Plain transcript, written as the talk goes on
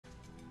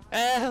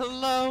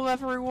Hello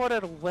everyone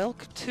and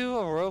welcome to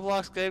a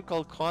Roblox game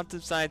called Quantum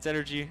Science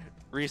Energy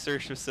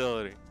Research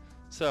Facility.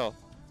 So,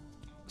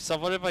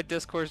 someone in my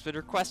Discord has been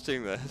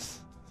requesting this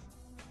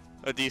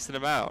a decent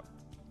amount.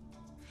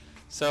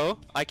 So,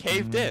 I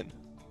caved in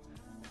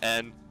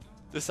and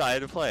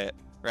decided to play it,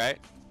 right?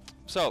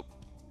 So,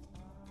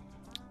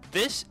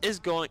 this is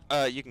going,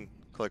 you can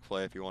click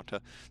play if you want to.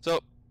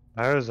 So,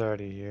 I was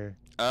already here.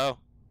 oh,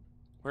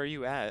 where are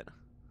you at?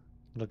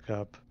 Look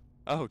up.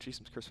 Oh,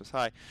 Jesus Christmas,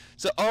 hi.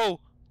 So, how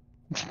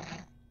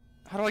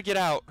do I get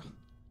out?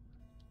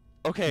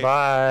 Okay,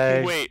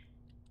 Bye. wait.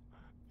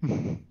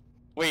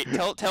 Wait,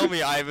 tell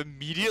me I've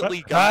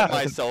immediately gotten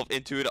myself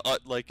into it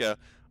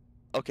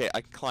okay,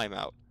 I can climb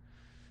out.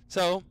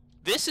 So,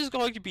 this is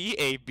going to be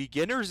a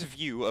beginner's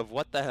view of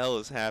what the hell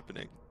is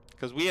happening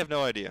because we have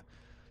no idea.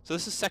 So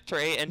this is Sector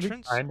A We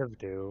entrance. kind of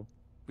do.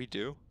 We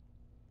do.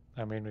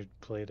 I mean, we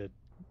played it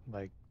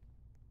like.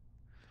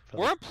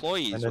 We're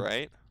employees,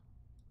 right?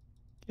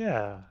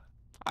 Yeah.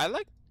 I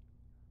like.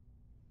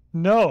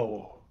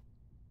 No.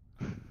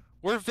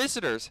 We're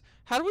visitors.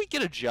 How do we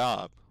get a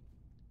job?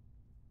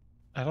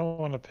 I don't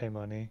want to pay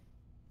money.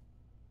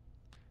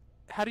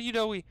 How do you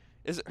know we?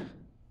 Is it?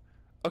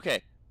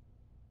 Okay.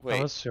 Wait.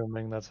 I'm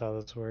assuming that's how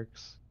this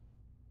works.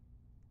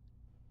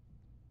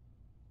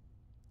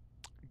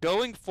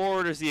 Going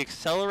forward is the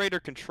accelerator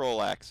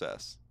control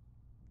access.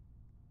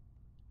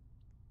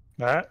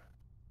 That?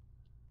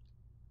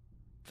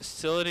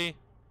 Facility.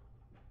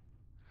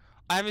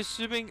 I'm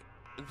assuming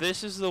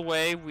this is the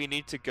way we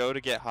need to go to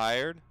get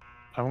hired.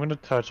 I'm gonna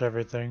touch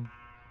everything.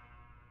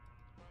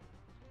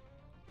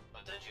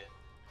 Attention.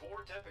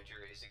 Core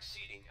temperature is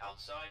exceeding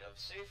outside of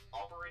safe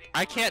operating.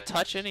 I can't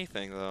touch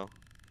anything though.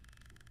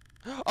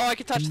 Oh, I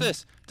can touch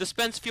this.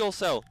 Dispense fuel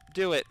cell.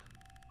 Do it.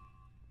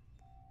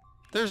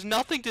 There's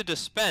nothing to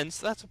dispense.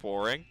 That's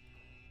boring.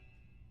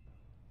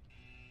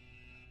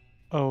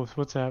 Oh,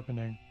 what's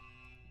happening?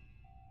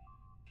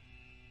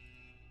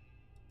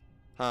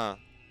 Huh.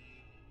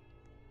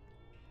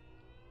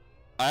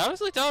 I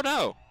honestly don't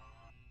know.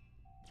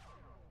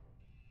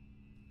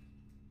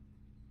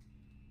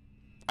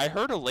 I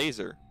heard a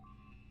laser.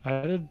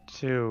 I did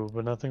too,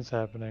 but nothing's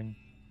happening.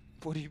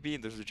 What do you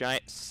mean? There's a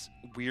giant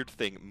weird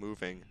thing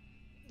moving.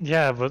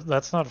 Yeah, but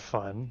that's not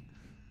fun.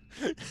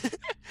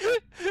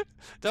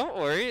 Don't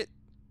worry.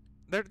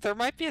 There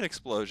might be an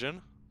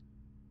explosion.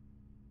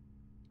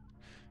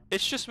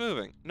 It's just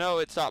moving. No,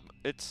 it's not.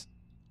 It's...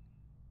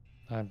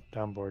 I'm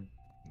down bored.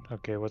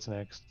 Okay, what's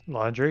next?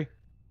 Laundry?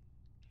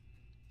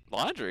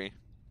 Laundry?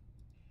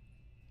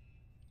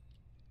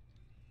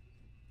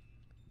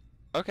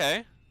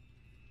 Okay.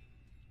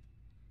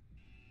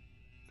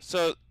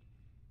 So,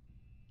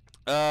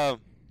 I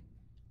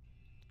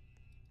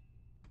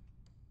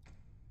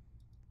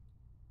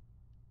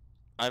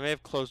may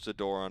have closed the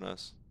door on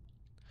us.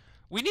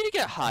 We need to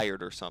get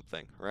hired or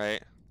something,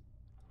 right?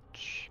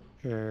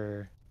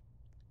 Sure.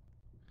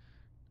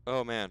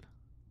 Oh, man.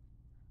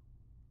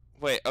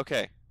 Wait,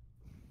 okay.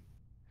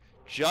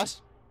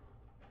 Just...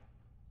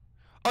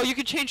 Oh, you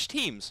can change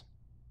teams.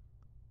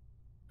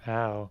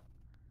 How?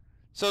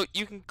 So,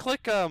 you can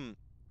click, the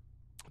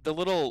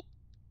little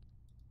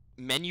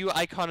menu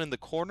icon in the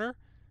corner,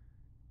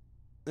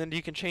 then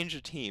you can change the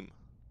team.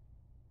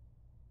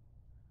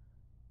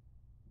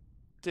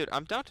 Dude,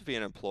 I'm down to be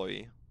an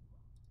employee.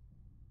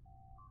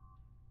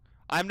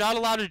 I'm not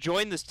allowed to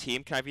join this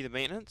team. Can I be the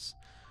maintenance?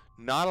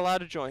 Not allowed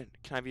to join.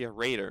 Can I be a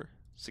raider?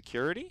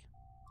 Security?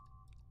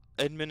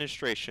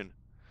 Administration.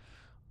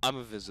 I'm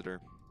a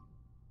visitor.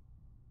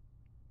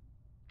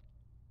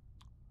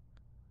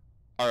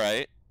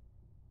 Alright.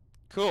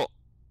 Cool.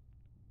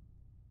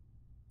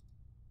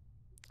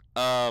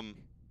 I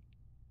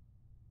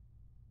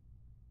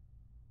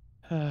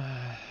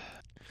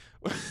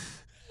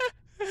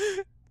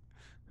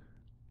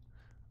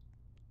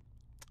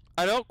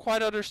don't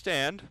quite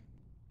understand.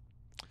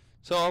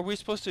 So are we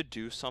supposed to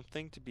do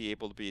something to be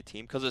able to be a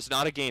team? Because it's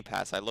not a game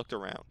pass. I looked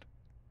around.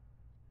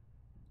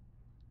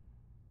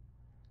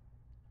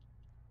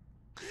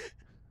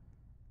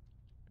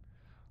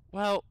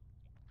 Well,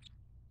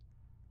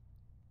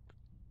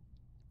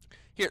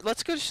 here,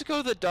 let's just go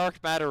to the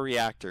dark matter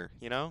reactor,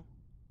 you know?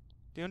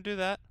 Do you want to do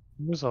that?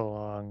 It was a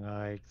long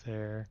hike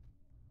there.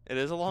 It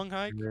is a long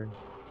hike?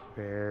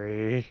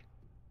 Very.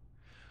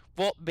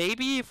 Well,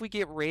 maybe if we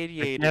get I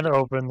radiated... can't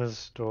open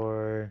this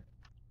door.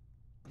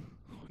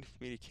 What do you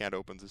mean you can't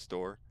open this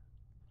door?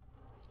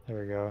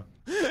 There we go.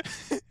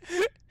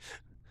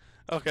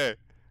 Okay.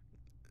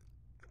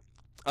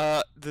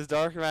 The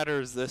dark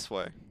matter is this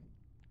way.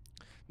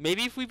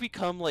 Maybe if we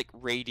become, like,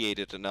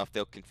 radiated enough,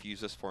 they'll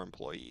confuse us for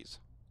employees.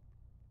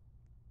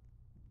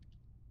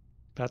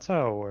 That's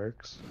how it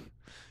works.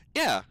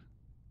 Yeah.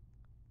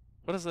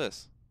 What is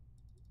this?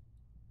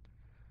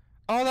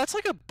 Oh, that's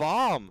like a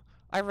bomb.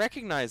 I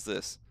recognize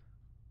this.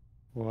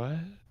 What?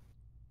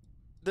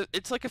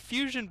 It's like a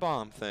fusion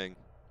bomb thing.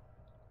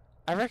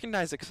 I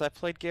recognize it because I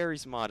played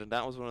Gary's mod and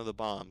that was one of the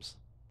bombs.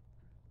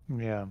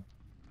 Yeah.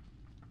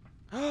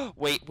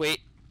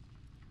 Wait.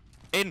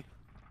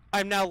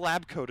 I'm now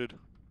lab coated.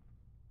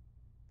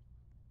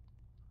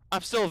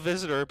 I'm still a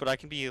visitor, but I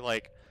can be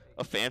like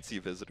a fancy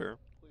visitor.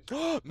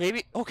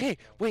 Maybe. Okay.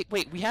 Wait.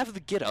 We have the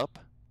get up,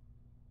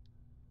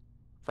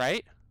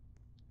 right?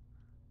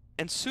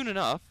 And soon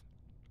enough,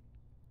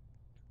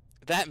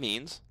 that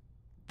means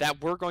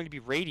that we're going to be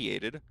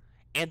radiated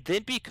and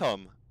then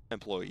become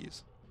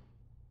employees.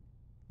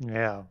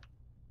 Yeah.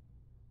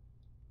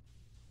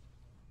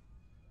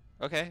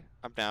 Okay,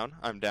 I'm down.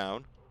 I'm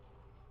down.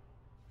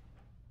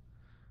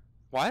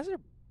 Why is there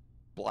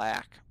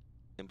black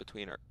in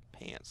between our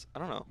pants? I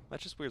don't know. That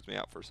just weirds me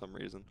out for some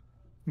reason.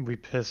 We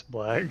piss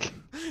black.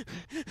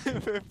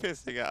 We're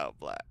pissing out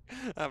black.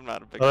 I'm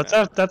not a big Oh,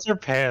 fan. that's our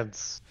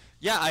pants.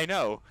 Yeah, I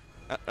know.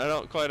 I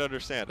don't quite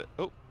understand it.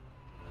 Oh,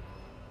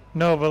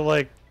 No, but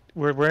like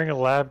we're wearing a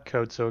lab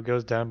coat, so it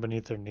goes down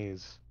beneath our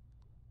knees.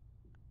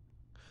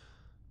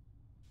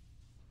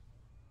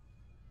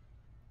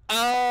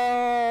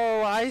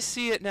 oh, I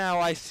see it now.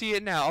 I see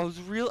it now.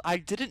 I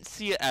didn't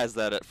see it as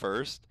that at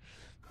first.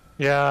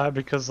 Yeah,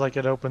 because like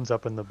it opens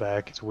up in the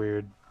back. It's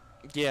weird.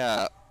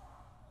 Yeah.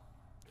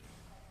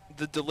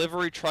 The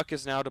delivery truck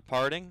is now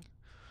departing.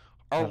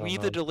 I Are don't we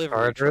know. the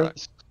delivery truck?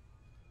 Chargers?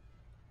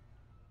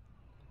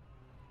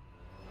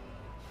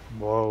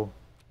 Whoa.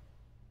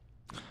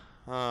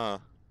 Huh.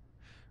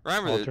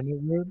 Remember, the Alternate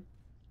route?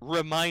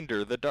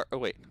 reminder, the dark. Oh,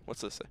 wait.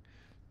 What's this say?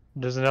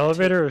 There's an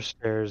elevator or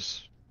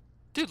stairs?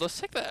 Dude, let's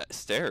take the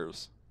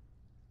stairs.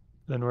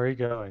 Then where are you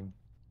going?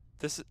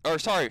 This is. Or,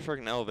 sorry,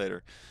 freaking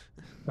elevator.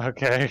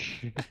 Okay.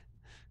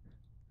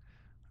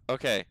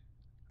 Okay.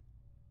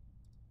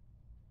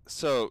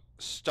 So,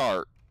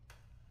 start.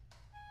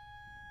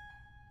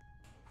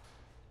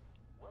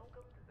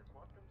 Welcome to the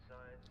Quantum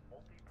Science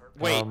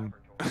Multi-Purpose Wait.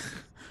 Laboratory.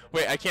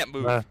 Wait, I can't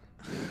move. uh,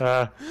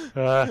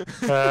 uh,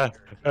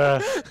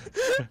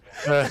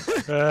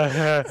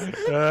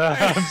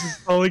 I'm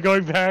just slowly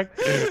going back.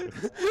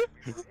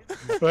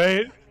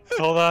 Wait,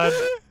 hold on.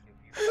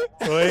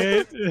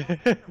 Wait.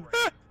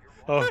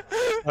 Oh.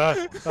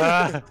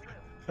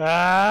 Ah.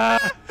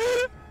 Ah.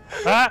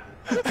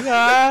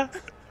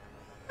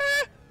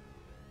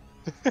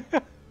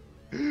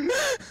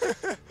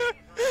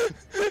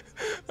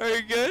 Are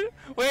you good?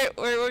 Wait,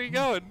 where are you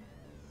going?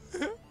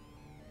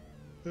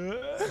 You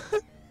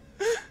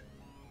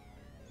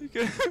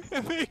gonna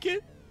make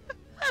it?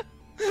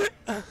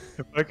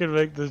 If I can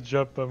make this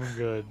jump, I'm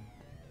good.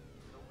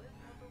 The lift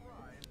has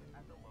arrived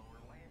at the lower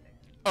landing.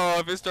 Oh,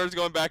 if it starts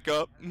going back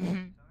up.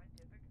 Scientific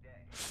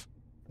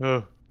day.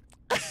 Oh.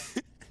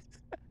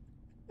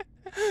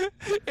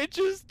 It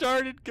just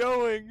started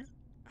going.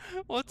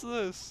 What's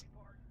this?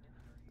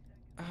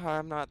 Oh,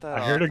 I'm not that.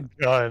 I heard a awesome.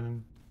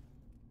 gun.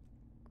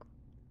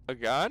 A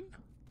gun?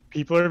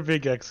 People are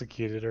being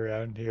executed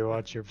around here.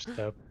 Watch your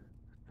step.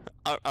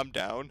 I'm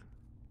down.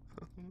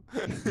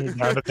 You're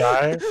down to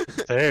die?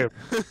 Same.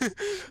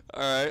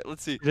 Alright,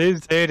 let's see.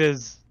 Today's date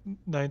is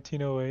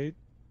 1908.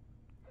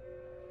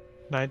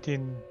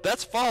 19.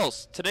 That's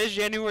false. Today's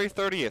January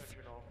 30th.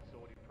 Regional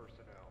facility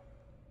personnel.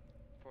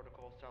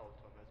 Protocol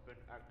Salatum has been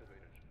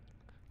activated.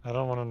 I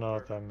don't want to know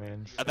what that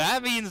means.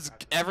 That means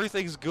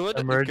everything's good.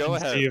 Go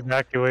Emergency ahead.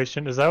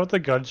 evacuation. Is that what the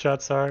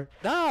gunshots are?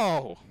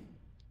 No.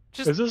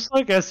 Just Is this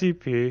like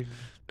SCP?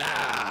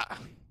 nah.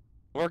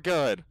 We're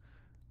good.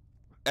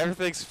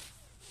 Everything's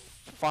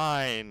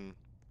fine.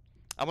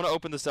 I'm gonna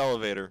open this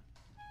elevator.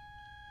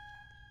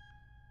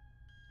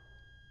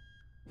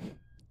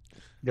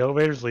 The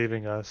elevator's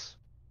leaving us.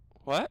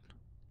 What?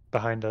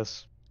 Behind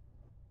us.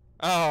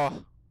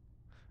 Oh.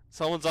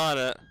 Someone's on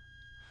it.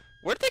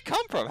 Where did they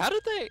come from? How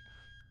did they...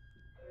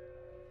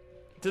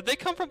 Did they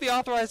come from the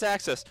authorized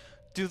access?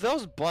 Do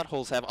those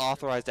buttholes have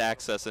authorized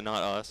access and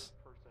not us?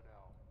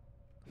 Personnel.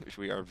 Which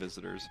we are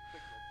visitors.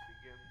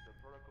 Signals begin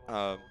the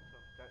protocol Um, Salatum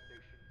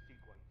detonation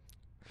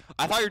sequence.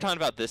 I thought you were talking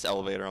about this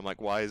elevator. I'm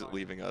like, why is it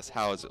leaving us?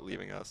 How is it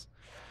leaving us?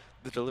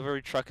 The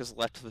delivery truck has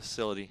left the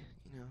facility.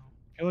 You know,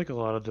 I feel like a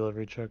lot of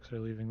delivery trucks are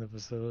leaving the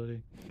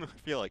facility. I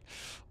feel like,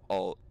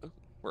 oh,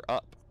 we're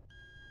up.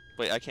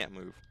 Wait, I can't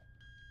move.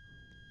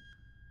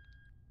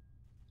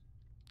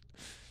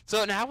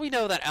 So now we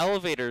know that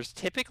elevators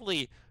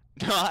typically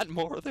not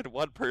more than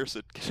one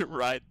person can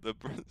ride the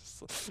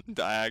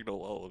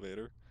diagonal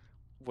elevator.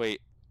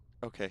 Wait,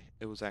 okay,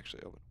 it was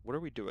actually open. What are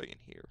we doing in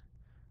here?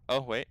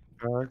 Oh wait,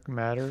 Dark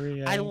matter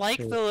reactor. I like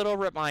the little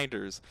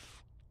reminders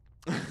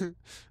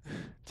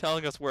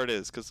telling us where it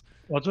is, because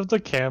What's with the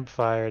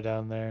campfire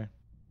down there?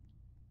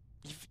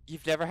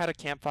 you've never had a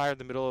campfire in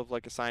the middle of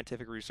like a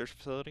scientific research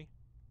facility?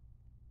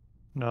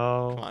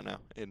 No. Come on now,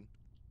 in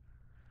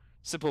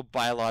simple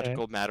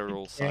biological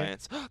material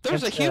can't- science.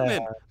 There's a can't,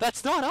 human!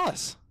 That's not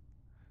us!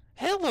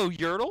 Hello,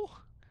 Yertle!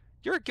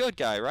 You're a good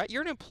guy, right?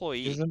 You're an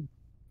employee. Isn't...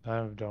 I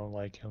don't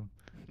like him.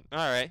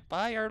 Alright,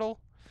 bye, Yertle.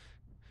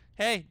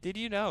 Hey, did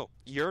you know,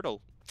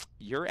 Yertle,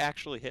 you're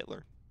actually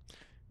Hitler.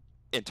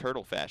 In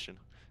turtle fashion.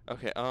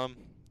 Okay,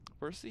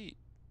 where's the...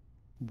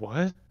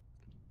 What?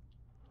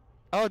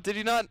 Oh, did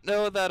you not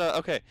know that,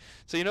 okay.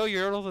 So you know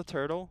Yertle the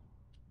turtle?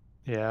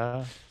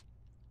 Yeah.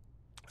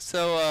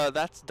 So,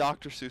 that's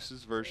Dr.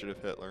 Seuss's version of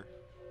Hitler.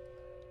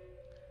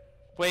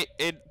 Wait,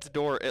 the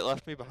door, it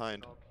left me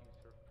behind.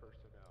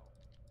 Personnel.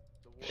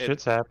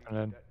 Shit's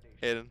happening.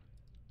 Hidden.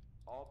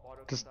 All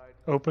Bardo Just sides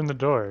open the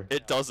door.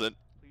 It doesn't.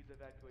 please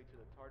evacuate to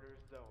the Tartarus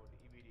zone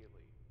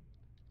immediately.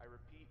 I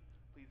repeat,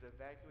 please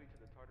evacuate to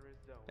the Tartarus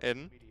zone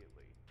Hidden.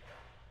 immediately.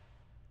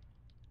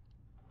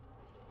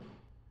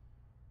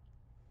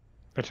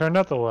 I turned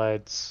out the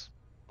lights.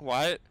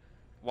 What?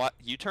 What?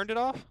 You turned it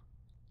off?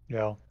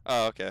 Yeah.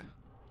 Oh, okay.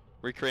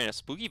 Recreating a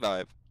spooky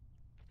vibe.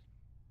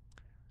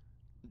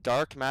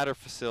 Dark matter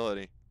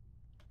facility.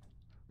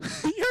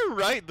 You're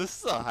right, this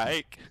is a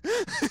hike.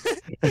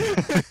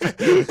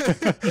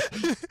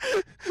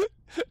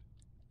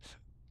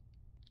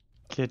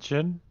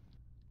 Kitchen.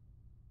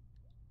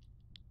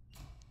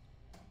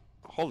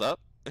 Hold up.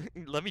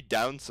 Let me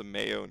down some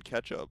mayo and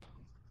ketchup.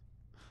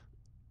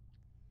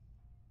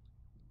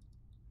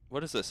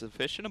 What is this? A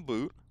fish in a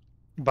boot?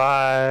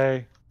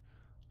 Bye.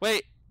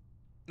 Wait.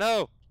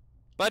 No.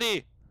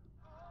 Buddy.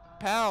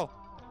 Pal.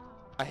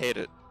 I hate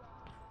it.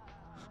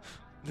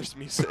 There's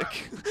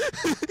music.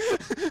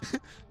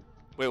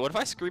 Wait, what if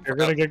I scream You're for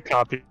gonna help? get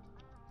copied.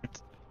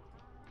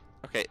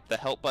 Okay, the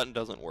help button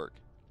doesn't work.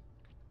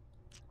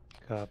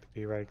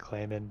 Copyright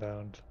claim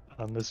inbound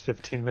on this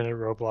 15-minute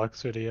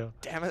Roblox video.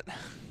 Damn it.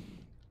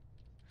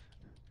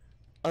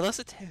 Unless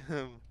it's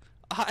him.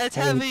 Ah, it's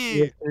Hey,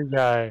 heavy! PS3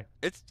 guy.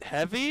 It's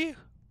heavy?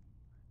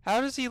 How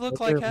does he look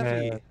Look like at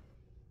heavy? man.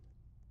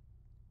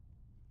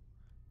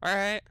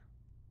 Alright.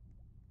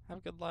 Have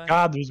a good life.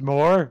 God, there's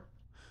more.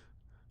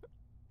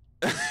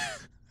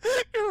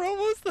 You're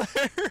almost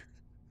there.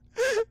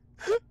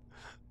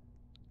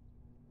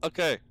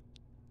 Okay.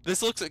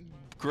 This looks There's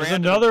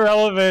grand. another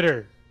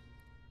elevator.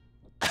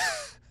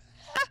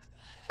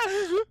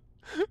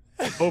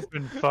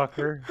 Open,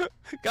 fucker.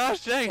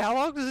 Gosh dang, how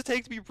long does it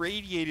take to be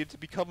radiated to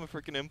become a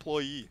freaking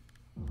employee?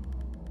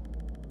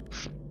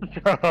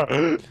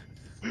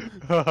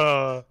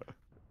 The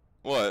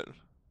What?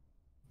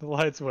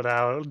 lights went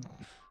out.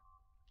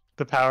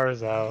 The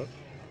power's out.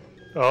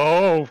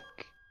 Oh!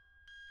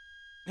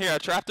 Here, I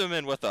trapped him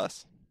in with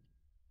us.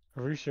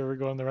 Are we sure we're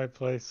going the right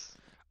place?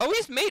 Oh,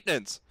 he's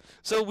maintenance!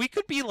 So we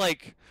could be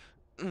like...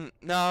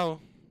 no.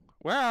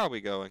 Where are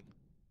we going?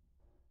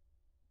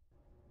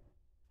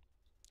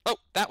 Oh,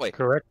 that way.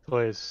 Correct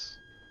place.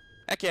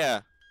 Heck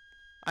yeah.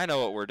 I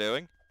know what we're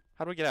doing.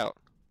 How do we get out?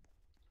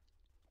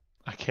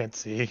 I can't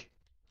see.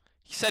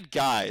 He said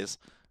guys,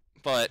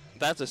 but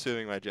that's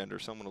assuming my gender,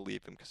 so I'm gonna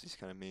leave him because he's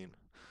kind of mean.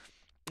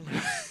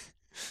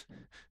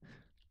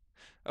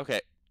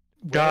 Okay.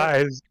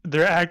 Guys,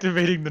 they're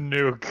activating the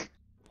nuke.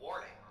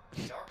 Warning.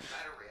 Dark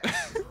matter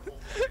reactor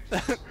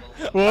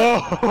will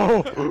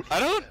Whoa!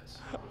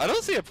 I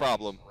don't see a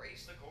problem.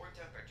 raise the core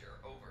temperature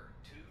over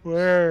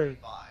Where?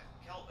 275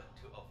 Kelvin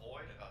to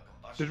avoid a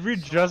combustion. Did we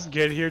just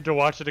get here to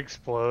watch it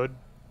explode?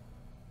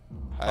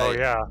 Oh Hey,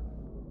 yeah.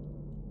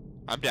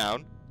 I'm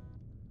down.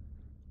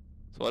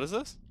 So what is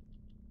this?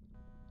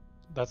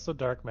 That's the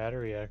dark matter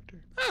reactor.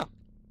 Oh,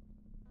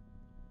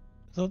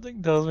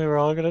 Something tells me we're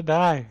all gonna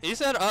die. he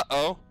said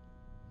uh-oh.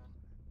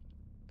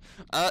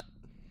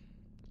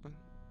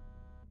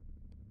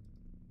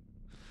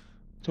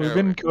 So we've There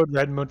been we in Code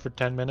Red mode for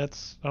 10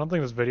 minutes. I don't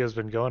think this video's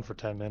been going for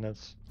 10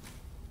 minutes.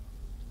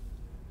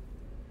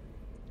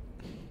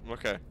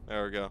 Okay,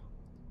 there we go.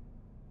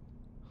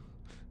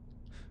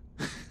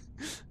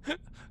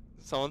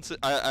 Someone said,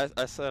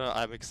 I said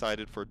I'm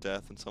excited for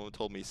death, and someone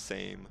told me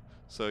same.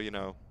 So, you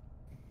know.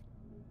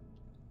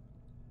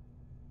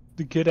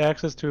 To get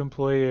access to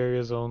employee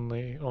areas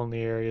only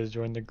areas,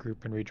 join the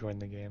group and rejoin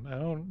the game. I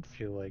don't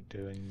feel like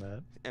doing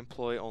that.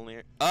 Employee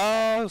only.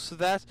 Oh, so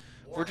that's...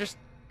 We're just...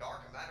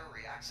 Dark matter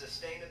react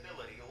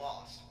sustainability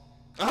lost.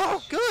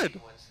 Oh, good!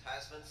 Sequence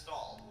has been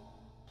stalled.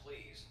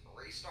 Please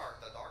restart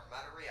the dark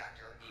matter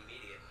reactor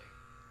immediately.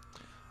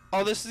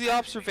 Oh, this is the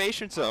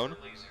observation zone. Power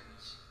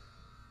lasers.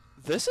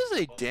 This is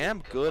a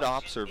damn good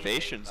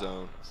observation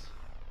zone.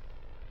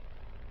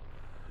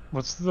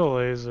 What's the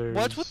lasers?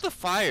 What's with the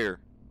fire?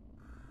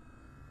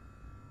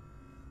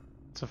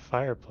 It's a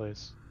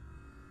fireplace.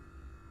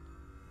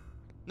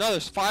 No,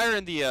 there's fire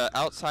in the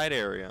outside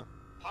area.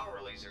 Power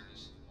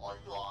lasers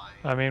online.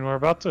 I mean, we're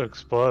about to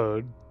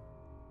explode.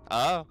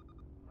 Oh.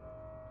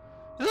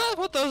 Is that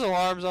what those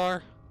alarms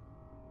are?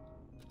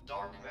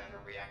 Dark matter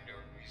reactor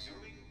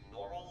resuming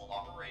normal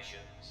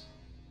operations.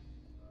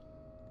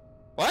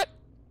 What?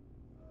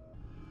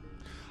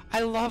 I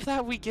love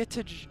that we get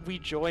to we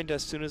joined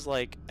as soon as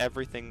like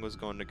everything was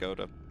going to go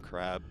to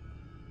crap.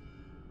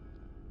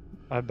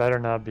 I better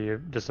not be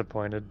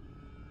disappointed.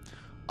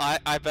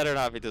 I better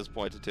not be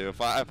disappointed too.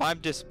 If I'm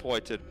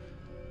disappointed,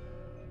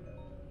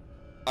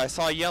 I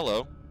saw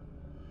yellow.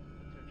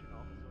 Attention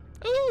all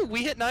facility Ooh,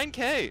 we hit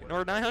 9K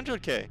or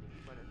 900K.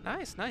 T-minus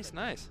Nice, 60 nice, seconds.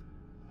 nice.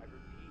 I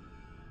repeat,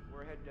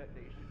 warhead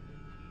detonation in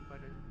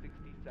T-minus 60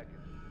 seconds.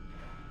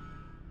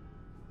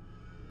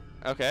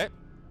 Okay.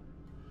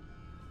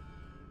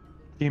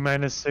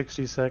 T-minus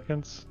 60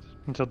 seconds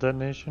until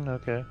detonation?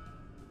 Okay.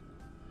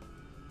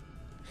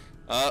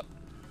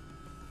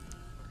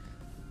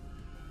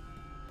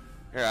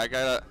 Here, I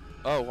gotta...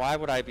 Oh, why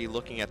would I be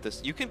looking at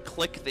this? You can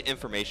click the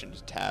information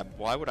tab.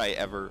 Why would I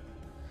ever...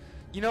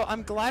 You know,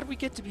 I'm glad we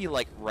get to be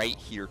like right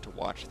here to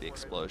watch the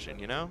explosion,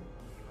 you know?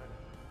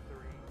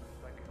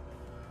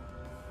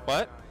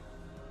 What?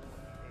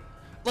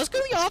 Let's go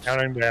to the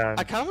Counting down.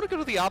 I kind of want to go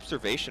to the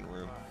observation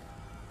room.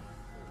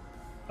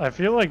 I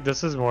feel like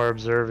this is more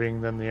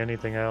observing than the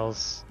anything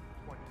else.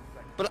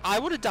 But I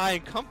want to die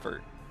in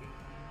comfort.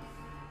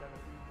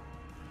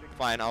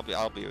 Fine, I'll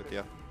be with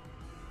you.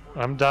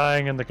 I'm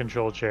dying in the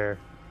control chair.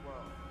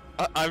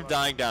 I'm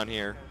dying down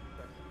here,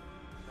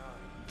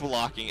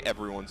 blocking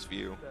everyone's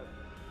view.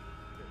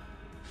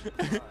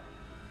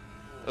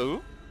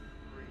 Ooh?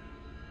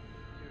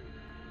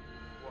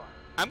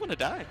 I'm gonna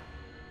die.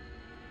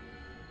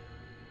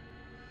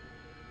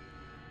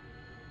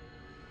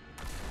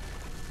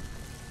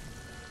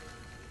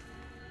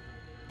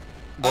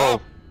 Whoa.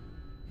 Oh!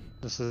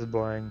 This is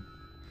boring.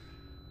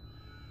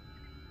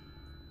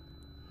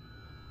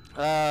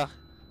 Huh?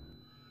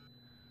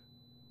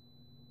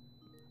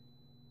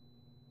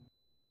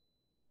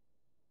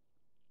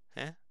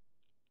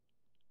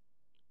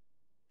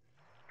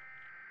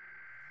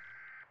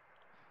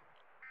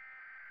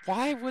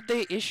 Why would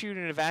they issue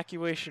an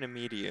evacuation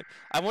immediate?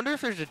 I wonder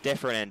if there's a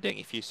different ending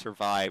if you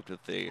survived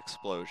the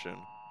explosion.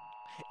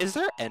 Is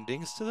there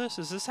endings to this?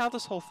 Is this how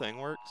this whole thing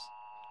works?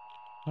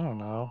 I don't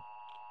know.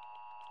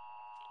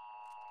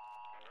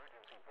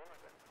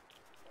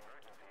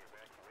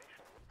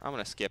 I'm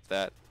gonna skip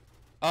that.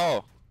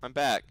 Oh, I'm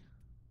back.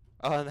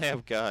 Oh, and they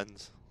have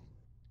guns.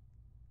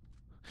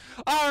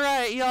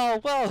 Alright, y'all,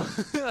 well,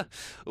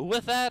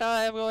 with that,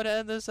 I am going to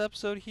end this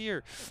episode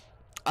here.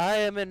 I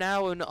am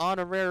now an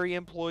honorary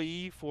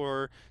employee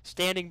for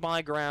standing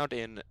my ground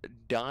and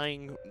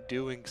dying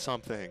doing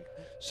something.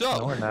 So,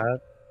 No, we're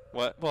not.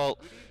 what? Well,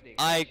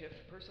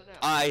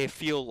 I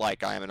feel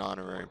like I am an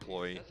honorary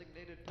employee.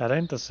 That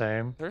ain't the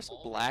same. There's some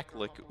black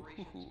liquid.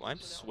 Ooh, I'm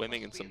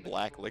swimming in some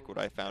black liquid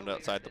I found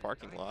outside the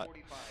parking lot.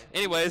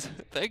 Anyways,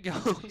 thank you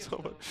all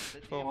so much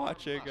for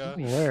watching.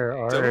 Where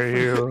Don't are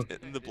you?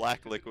 forget in the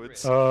black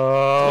liquids.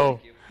 Oh.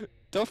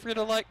 Don't forget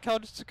to like,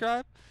 comment,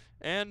 subscribe,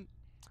 and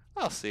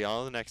I'll see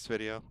y'all in the next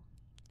video.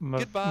 My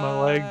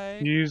Goodbye.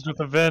 leg fused with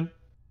a vent.